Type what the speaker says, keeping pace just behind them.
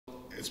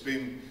It's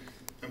been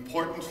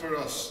important for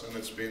us, and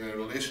it's been a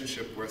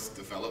relationship worth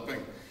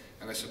developing.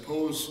 And I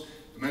suppose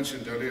I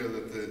mentioned earlier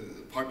that the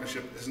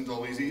partnership isn't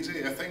always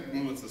easy. I think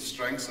one of the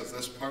strengths of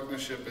this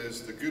partnership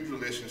is the good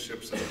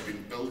relationships that have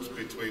been built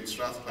between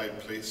Strathclyde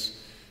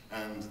Police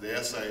and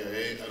the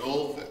SIA at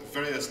all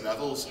various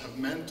levels have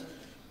meant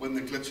when the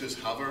glitches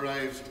have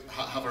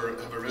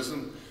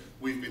arisen,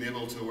 we've been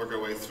able to work our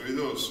way through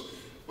those.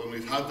 When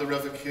we've had the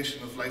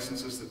revocation of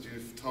licences that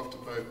you've talked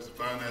about,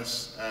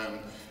 Baroness,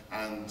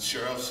 and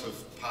sheriffs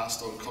have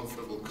passed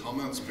uncomfortable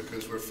comments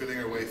because we're feeling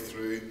our way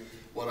through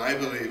what I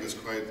believe is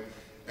quite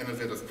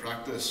innovative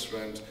practice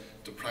around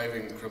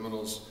depriving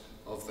criminals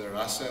of their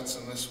assets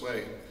in this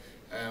way.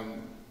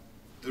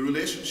 The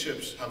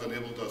relationships have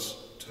enabled us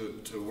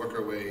to work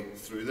our way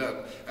through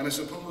that. And I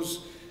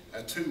suppose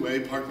a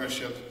two-way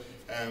partnership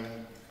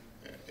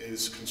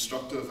is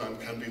constructive and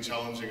can be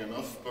challenging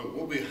enough, but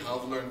what we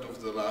have learned over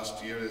the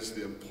last year is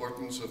the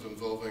importance of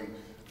involving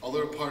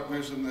other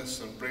partners in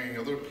this and bringing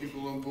other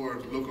people on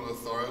board, local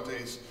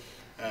authorities,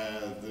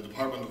 the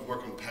Department of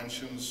Work and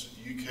Pensions,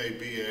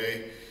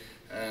 UKBA,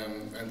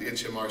 and the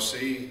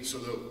HMRC, so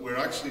that we're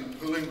actually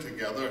pulling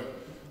together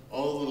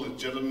all the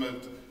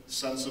legitimate,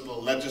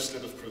 sensible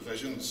legislative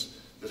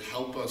provisions that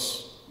help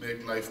us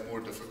make life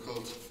more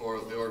difficult for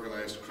the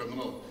organised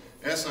criminal.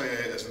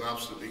 SIA is an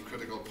absolutely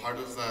critical part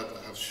of that,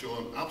 have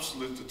shown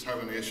absolute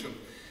determination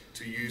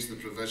to use the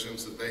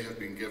provisions that they have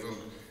been given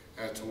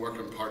to work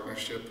in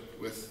partnership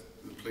with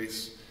the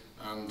police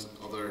and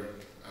other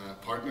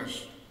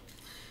partners.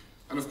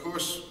 And of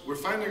course, we're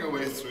finding our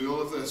way through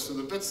all of this, so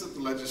the bits that the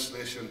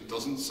legislation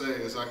doesn't say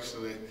is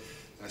actually,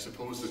 I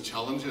suppose, the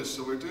challenges.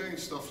 So we're doing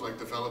stuff like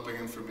developing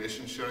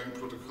information sharing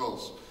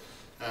protocols.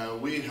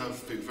 We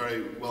have been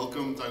very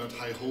welcome down at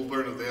High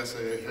Holborn at the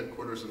SIA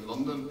headquarters in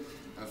London.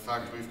 In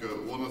fact, we've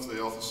got one of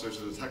the officers,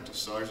 the Detective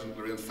Sergeant,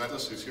 Lorraine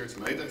Fettis, who's here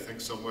tonight, I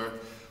think somewhere,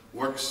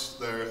 works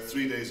there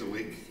 3 days a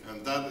week.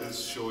 And that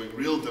is showing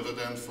real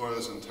dividend for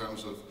us in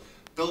terms of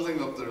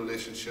building up the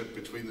relationship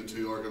between the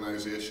two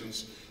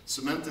organisations,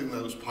 cementing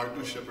those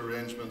partnership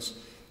arrangements,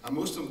 and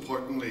most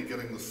importantly,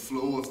 getting the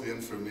flow of the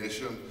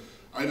information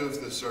out of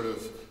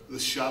the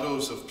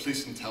shadows of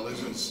police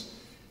intelligence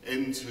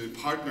into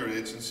partner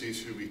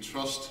agencies who we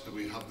trust, who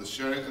we have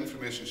the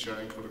information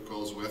sharing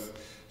protocols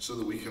with, so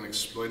that we can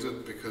exploit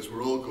it, because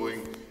we're all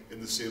going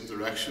in the same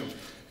direction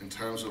in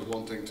terms of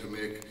wanting to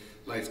make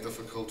life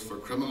difficult for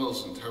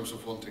criminals, in terms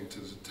of wanting to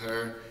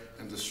deter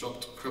and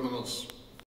disrupt criminals.